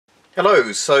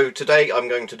Hello, so today I'm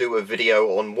going to do a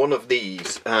video on one of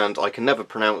these, and I can never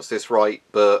pronounce this right,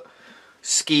 but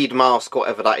Skeed mask,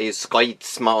 whatever that is,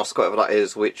 Skeeds mask, whatever that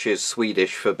is, which is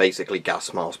Swedish for basically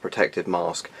gas mask, protective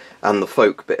mask, and the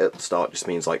folk bit at the start just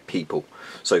means like people,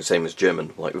 so same as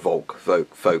German, like Volk,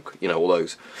 folk, you know, all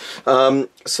those.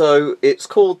 So it's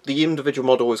called, the individual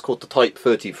model is called the Type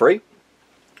 33,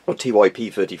 or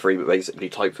TYP33, but basically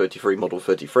Type 33, Model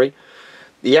 33.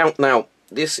 Now,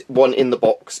 this one in the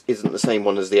box isn't the same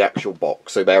one as the actual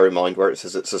box, so bear in mind where it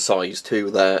says it's a size 2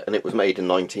 there, and it was made in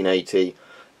 1980,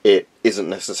 it isn't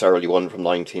necessarily one from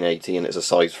 1980, and it's a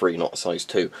size 3, not a size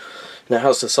 2. Now it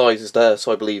has the sizes there,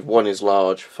 so I believe 1 is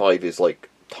large, 5 is like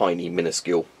tiny,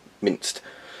 minuscule, minced.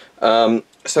 So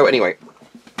anyway,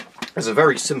 there's a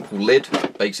very simple lid,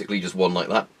 basically just one like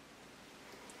that.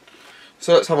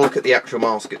 So let's have a look at the actual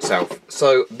mask itself.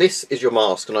 So this is your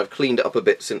mask, and I've cleaned it up a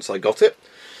bit since I got it.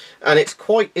 And it's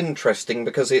quite interesting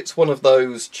because it's one of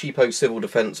those cheapo civil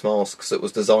defence masks that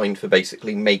was designed for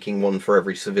basically making one for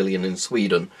every civilian in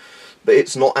Sweden. But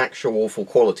it's not actual awful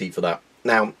quality for that.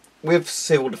 Now, with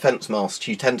civil defence masks,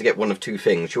 you tend to get one of two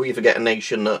things. You'll either get a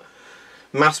nation that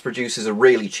mass produces a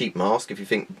really cheap mask, if you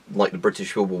think like the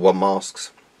British World War I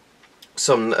masks,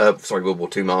 World War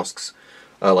II masks,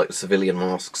 like the civilian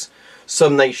masks.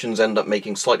 Some nations end up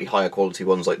making slightly higher quality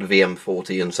ones like the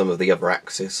VM40 and some of the other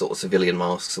Axis sort of civilian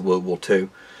masks of World War II. And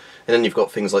then you've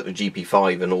got things like the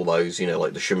GP5 and all those, you know,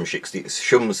 like the Shum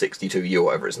 62U,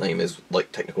 whatever its name is,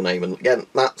 like technical name. And again,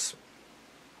 that's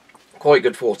quite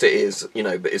good for what it is, you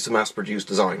know, but it's a mass-produced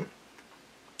design.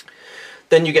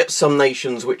 Then you get some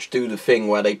nations which do the thing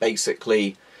where they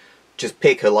basically just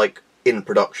pick a, like,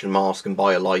 in-production mask and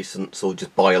buy a license, or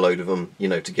just buy a load of them, you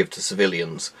know, to give to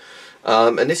civilians.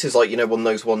 And this is like, you know, one of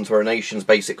those ones where a nation's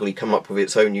basically come up with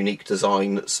its own unique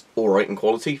design that's alright in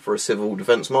quality for a civil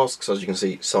defence mask, so as you can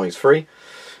see, size 3.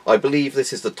 I believe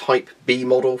this is the Type B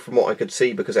model from what I could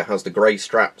see, because it has the grey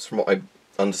straps. From what I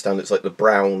understand, it's like the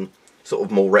brown, sort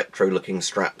of more retro looking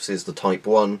straps is the Type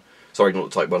 1. Sorry,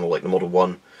 not the Type 1, or like the Model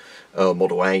 1,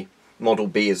 Model A. Model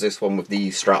B is this one with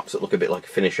these straps that look a bit like a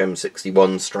Finnish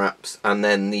M61 straps, and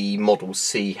then the Model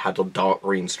C had a dark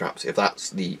green straps, if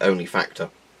that's the only factor.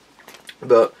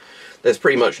 But there's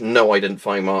pretty much no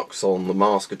identifying marks on the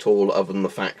mask at all, other than the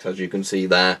fact, as you can see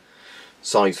there,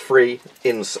 size 3.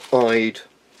 Inside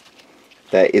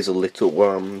there is a little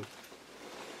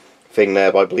thing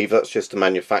there, but I believe that's just the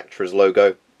manufacturer's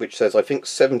logo, which says, I think,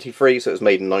 73, so it was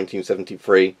made in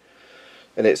 1973.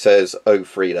 And it says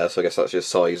 03 there, so I guess that's just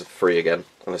size 3 again,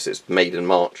 unless it's made in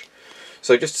March.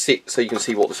 So just to see, so you can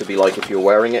see what this would be like if you're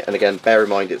wearing it. And again, bear in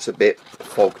mind it's a bit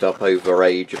fogged up over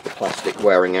age of the plastic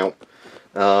wearing out.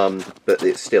 But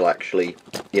it's still actually,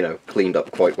 you know, cleaned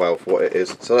up quite well for what it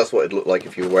is. So that's what it'd look like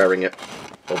if you were wearing it.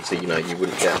 Obviously, you know, you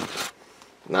wouldn't get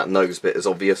that nose bit as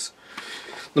obvious.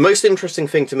 The most interesting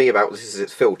thing to me about this is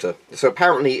its filter. So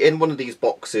apparently in one of these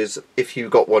boxes, if you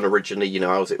got one originally, you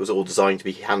know, as it was all designed to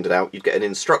be handed out, you'd get an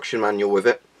instruction manual with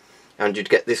it, and you'd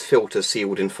get this filter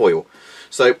sealed in foil.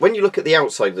 So when you look at the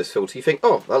outside of this filter, you think,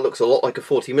 oh, that looks a lot like a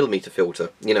 40mm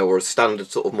filter, you know, or a standard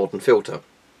sort of modern filter.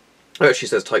 It actually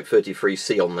says Type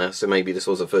 33C on there, so maybe this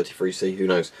was a 33C, who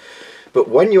knows. But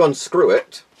when you unscrew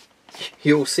it,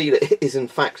 you'll see that it is in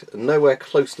fact nowhere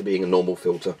close to being a normal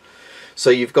filter. So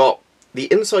you've got, the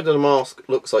inside of the mask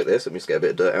looks like this. Let me just get a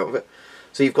bit of dirt out of it.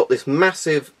 So you've got this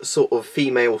massive sort of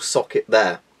female socket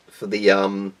there for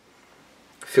the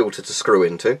filter to screw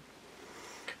into.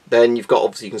 Then you've got,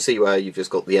 obviously you can see where you've just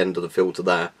got the end of the filter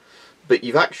there. But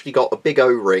you've actually got a big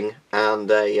O-ring and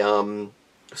a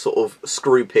sort of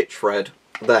screw pitch thread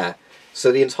there.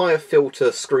 So the entire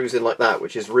filter screws in like that,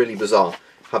 which is really bizarre,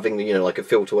 having, you know, like a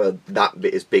filter where that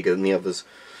bit is bigger than the others.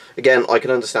 Again, I can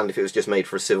understand if it was just made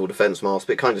for a civil defence mask,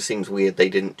 but it kind of seems weird they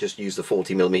didn't just use the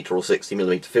 40mm or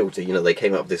 60mm filter. You know, they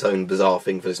came up with this own bizarre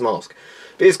thing for this mask.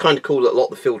 But it's kind of cool that a lot of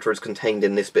the filter is contained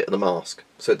in this bit of the mask,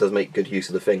 so it does make good use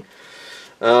of the thing.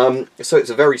 So it's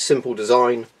a very simple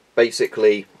design.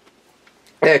 Basically,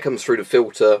 air comes through the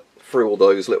filter, through all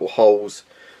those little holes,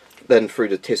 then through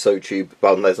the Tissot tube.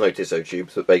 Well, there's no Tissot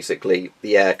tubes, but basically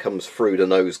the air comes through the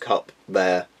nose cup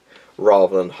there,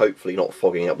 rather than hopefully not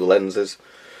fogging up the lenses.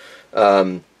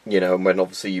 You know, and when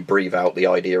obviously you breathe out, the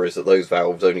idea is that those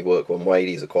valves only work one way.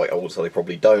 These are quite old, so they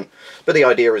probably don't. But the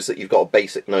idea is that you've got a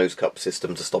basic nose cup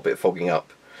system to stop it fogging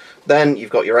up. Then you've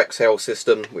got your exhale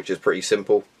system, which is pretty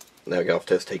simple. There we go, I've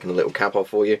just taken a little cap off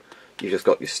for you. You've just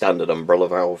got your standard umbrella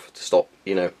valve to stop,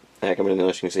 you know, air coming in.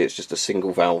 As you can see, it's just a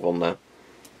single valve on there.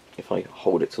 If I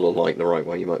hold it to the light the right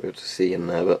way, you might be able to see in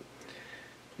there, but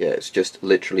yeah, it's just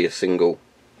literally a single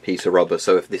piece of rubber,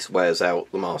 so if this wears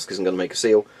out, the mask isn't going to make a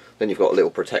seal. Then you've got a little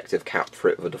protective cap for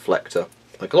it with a deflector,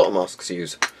 like a lot of masks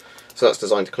use. So that's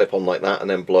designed to clip on like that and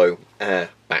then blow air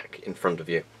back in front of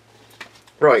you.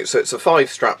 Right, so it's a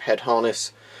 5-strap head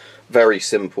harness. Very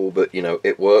simple, but you know,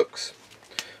 it works.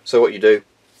 So what you do,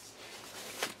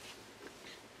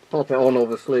 pop it on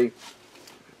obviously,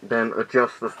 then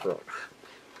adjust the straps.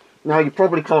 Now you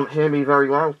probably can't hear me very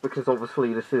well because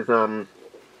obviously this is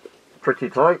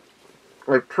pretty tight.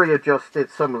 I've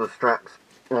pre-adjusted some of the straps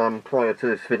prior to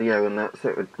this video and that, so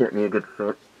it would get me a good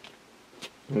fit.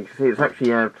 You can see it's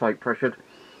actually airtight pressured.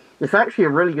 It's actually a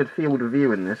really good field of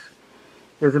view in this.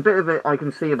 There's a bit of it I can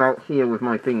see about here with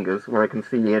my fingers, where I can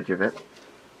see the edge of it.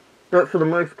 But for the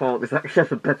most part, this actually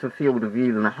has a better field of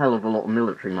view than a hell of a lot of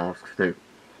military masks do.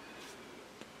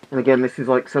 And again, this is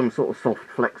like some sort of soft,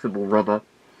 flexible rubber.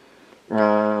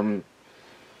 I'm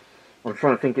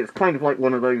trying to think, it's kind of like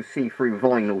one of those see-through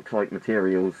vinyl type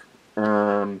materials.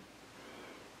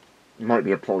 It might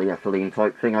be a polyethylene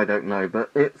type thing, I don't know,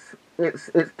 but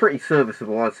it's pretty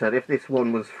serviceable, I'd say. If this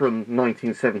one was from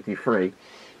 1973,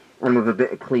 and with a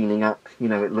bit of cleaning up, you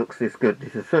know, it looks this good.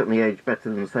 This is certainly aged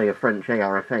better than, say, a French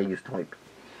ARFA's type,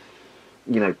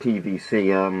 you know,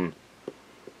 PVC.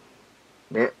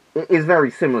 It is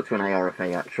very similar to an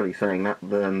ARFA, actually, saying that,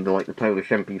 than like the Polish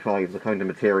MP5, the kind of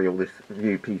material this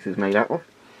view piece is made out of.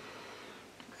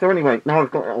 So anyway, now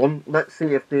I've got it on, let's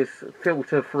see if this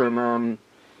filter from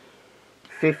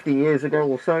 50 years ago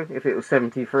or so, if it was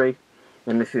 73,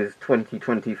 and this is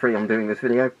 2023 I'm doing this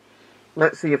video,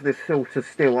 let's see if this filter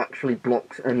still actually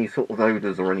blocks any sort of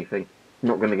odours or anything. I'm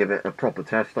not going to give it a proper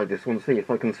test, I just want to see if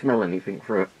I can smell anything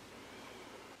through it.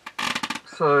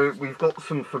 So we've got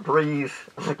some Febreze.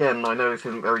 Again, I know this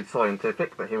isn't very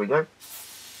scientific, but here we go.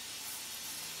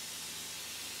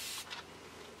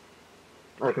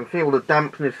 I can feel the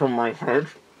dampness on my head.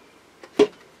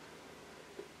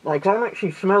 I can't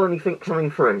actually smell anything coming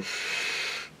through.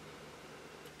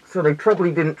 So they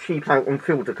probably didn't cheap out on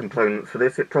filter components for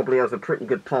this. It probably has a pretty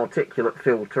good particulate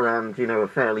filter and, you know, a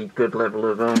fairly good level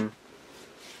of,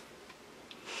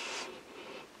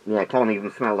 yeah, I can't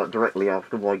even smell that directly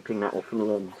after wiping that off the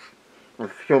lens. I'm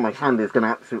sure my hand is going to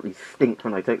absolutely stink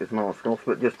when I take this mask off,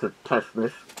 but just to test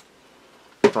this,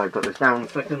 if I got this down a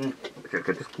second, which I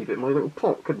could just keep it in my little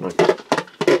pot, couldn't I?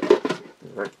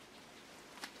 Right.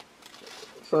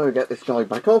 So get this guy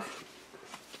back off.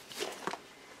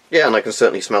 Yeah, and I can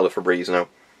certainly smell the Febreze now.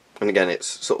 And again, it's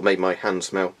sort of made my hand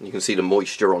smell. You can see the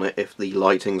moisture on it if the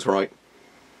lighting's right.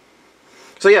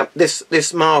 So yeah,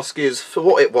 this mask is for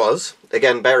what it was.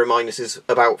 Again, bear in mind this is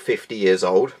about 50 years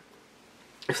old.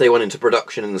 If they went into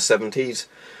production in the 70s.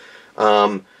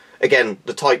 Again,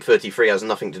 the Type 33 has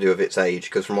nothing to do with its age,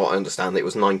 because from what I understand, it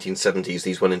was 1970s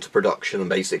these went into production, and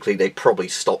basically they probably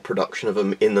stopped production of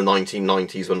them in the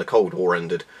 1990s when the Cold War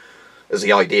ended. As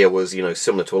the idea was, you know,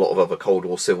 similar to a lot of other Cold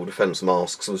War civil defence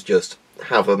masks, was just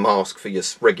have a mask for your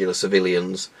regular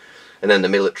civilians, and then the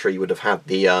military would have had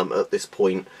the, at this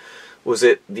point, was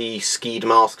it the Skied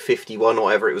Mask 51 or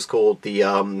whatever it was called, the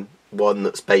one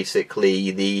that's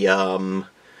basically the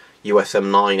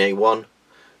USM-9A1,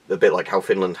 a bit like how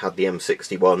Finland had the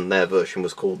M61, their version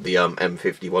was called the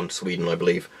M51 Sweden, I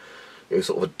believe. It was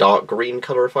sort of a dark green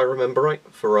colour, if I remember right,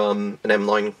 for an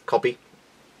M9 copy.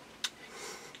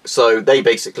 So they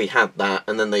basically had that,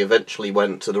 and then they eventually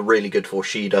went to the really good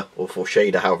Forshida, or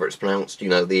Forshada, however it's pronounced, you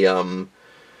know, the,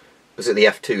 was it the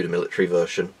F2, the military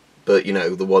version? But, you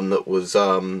know, the one that was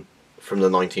from the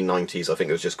 1990s, I think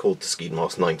it was just called the Skied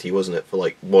Mask 90, wasn't it? For,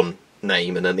 like, one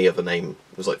name, and then the other name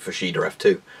was, like, Forshida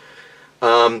F2.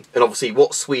 And obviously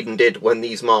what Sweden did when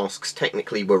these masks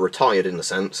technically were retired, in a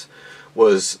sense,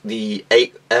 was the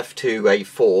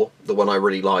F2A4, the one I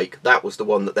really like, that was the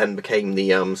one that then became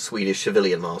the Swedish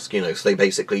civilian mask, you know, so they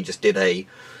basically just did a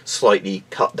slightly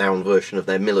cut down version of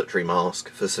their military mask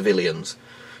for civilians.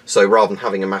 So rather than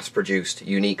having a mass-produced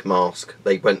unique mask,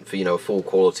 they went for, you know, a full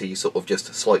quality, sort of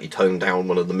just slightly toned down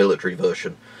one of the military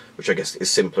version, which I guess is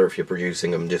simpler if you're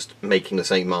producing them, just making the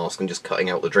same mask and just cutting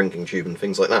out the drinking tube and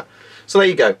things like that. So there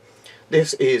you go.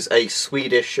 This is a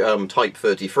Swedish Type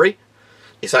 33.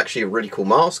 It's actually a really cool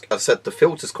mask. As I said, the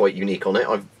filter's quite unique on it.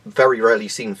 I've very rarely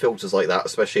seen filters like that,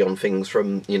 especially on things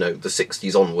from, you know, the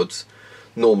 60s onwards.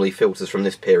 Normally filters from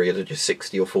this period are just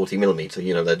 60 or 40mm,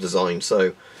 you know, they're designed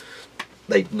so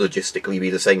they logistically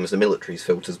be the same as the military's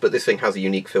filters, but this thing has a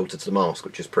unique filter to the mask,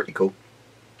 which is pretty cool.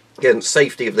 Again,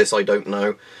 safety of this I don't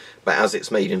know, but as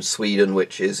it's made in Sweden,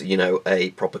 which is, you know, a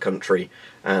proper country,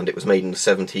 and it was made in the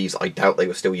 70s, I doubt they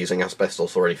were still using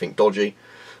asbestos or anything dodgy.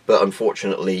 But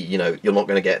unfortunately, you know, you're not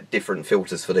going to get different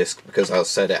filters for this, because as I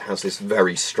said, it has this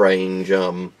very strange,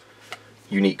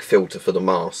 unique filter for the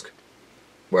mask,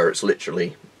 where it's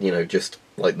literally, you know, just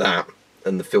like that,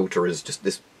 and the filter is just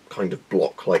this kind of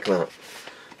block like that.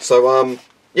 So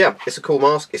yeah, it's a cool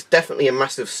mask. It's definitely a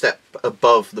massive step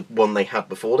above the one they had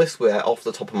before this, where off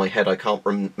the top of my head I can't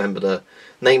remember the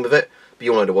name of it, but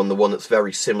you all know the one that's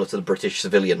very similar to the British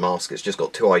civilian mask. It's just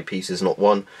got 2 eyepieces, not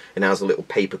one, and it has a little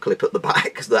paper clip at the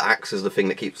back that acts as the thing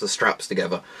that keeps the straps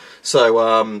together.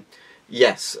 So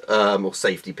yes, or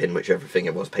safety pin, whichever thing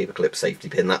it was, paperclip, safety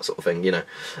pin, that sort of thing, you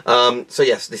know. So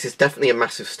yes, this is definitely a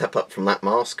massive step up from that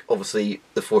mask. Obviously,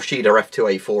 the Forshida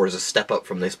F2A4 is a step up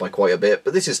from this by quite a bit,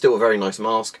 but this is still a very nice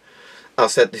mask. As I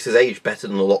said, this is aged better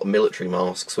than a lot of military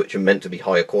masks, which are meant to be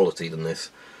higher quality than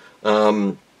this.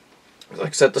 Like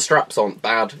I said, the straps aren't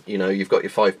bad. You know, you've got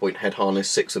your 5-point head harness,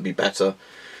 6 would be better.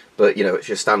 But, you know, it's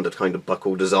your standard kind of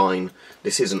buckle design.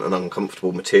 This isn't an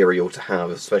uncomfortable material to have,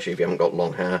 especially if you haven't got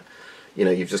long hair. You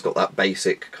know, you've just got that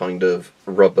basic kind of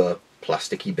rubber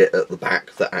plasticky bit at the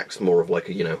back that acts more of like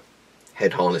a, you know,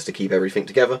 head harness to keep everything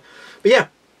together. But yeah,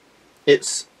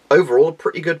 it's overall a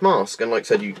pretty good mask, and like I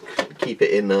said, you keep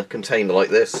it in a container like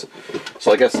this.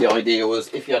 So I guess the idea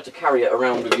was, if you had to carry it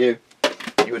around with you,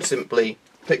 you would simply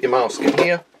put your mask in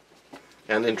here,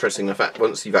 and interesting the fact,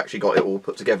 once you've actually got it all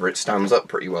put together, it stands up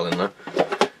pretty well in there.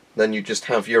 Then you just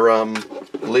have your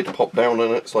lid pop down,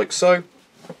 and it's like so.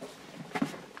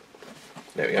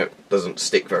 There we go. It doesn't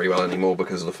stick very well anymore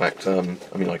because of the fact, I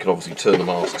mean, I could obviously turn the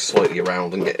mask slightly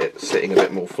around and get it sitting a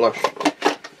bit more flush.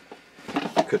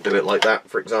 Could do it like that,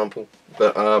 for example.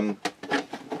 But,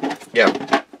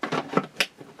 yeah.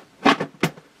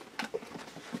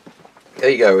 There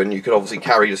you go, and you could obviously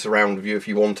carry this around with you if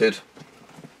you wanted.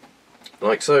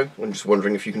 Like so. I'm just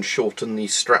wondering if you can shorten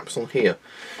these straps on here.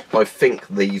 I think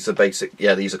these are basic,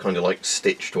 yeah, these are kind of like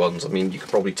stitched ones. I mean, you could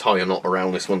probably tie a knot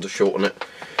around this one to shorten it,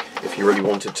 if you really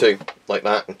wanted to, like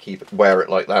that, and wear it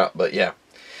like that. But yeah,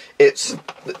 it's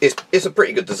a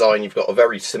pretty good design. You've got a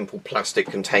very simple plastic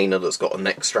container that's got a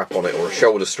neck strap on it, or a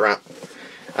shoulder strap,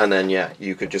 and then yeah,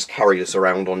 you could just carry this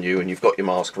around on you, and you've got your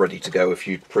mask ready to go if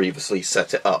you'd previously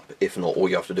set it up. If not, all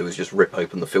you have to do is just rip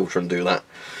open the filter and do that.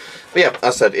 But yeah,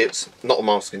 as I said, it's not a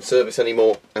mask in service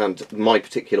anymore, and my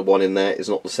particular one in there is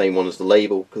not the same one as the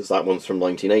label, because that one's from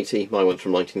 1980, my one's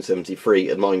from 1973,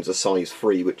 and mine's a size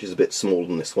 3, which is a bit smaller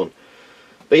than this one.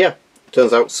 But yeah,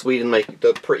 turns out Sweden make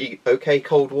a pretty okay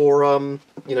Cold War,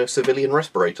 you know, civilian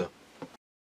respirator.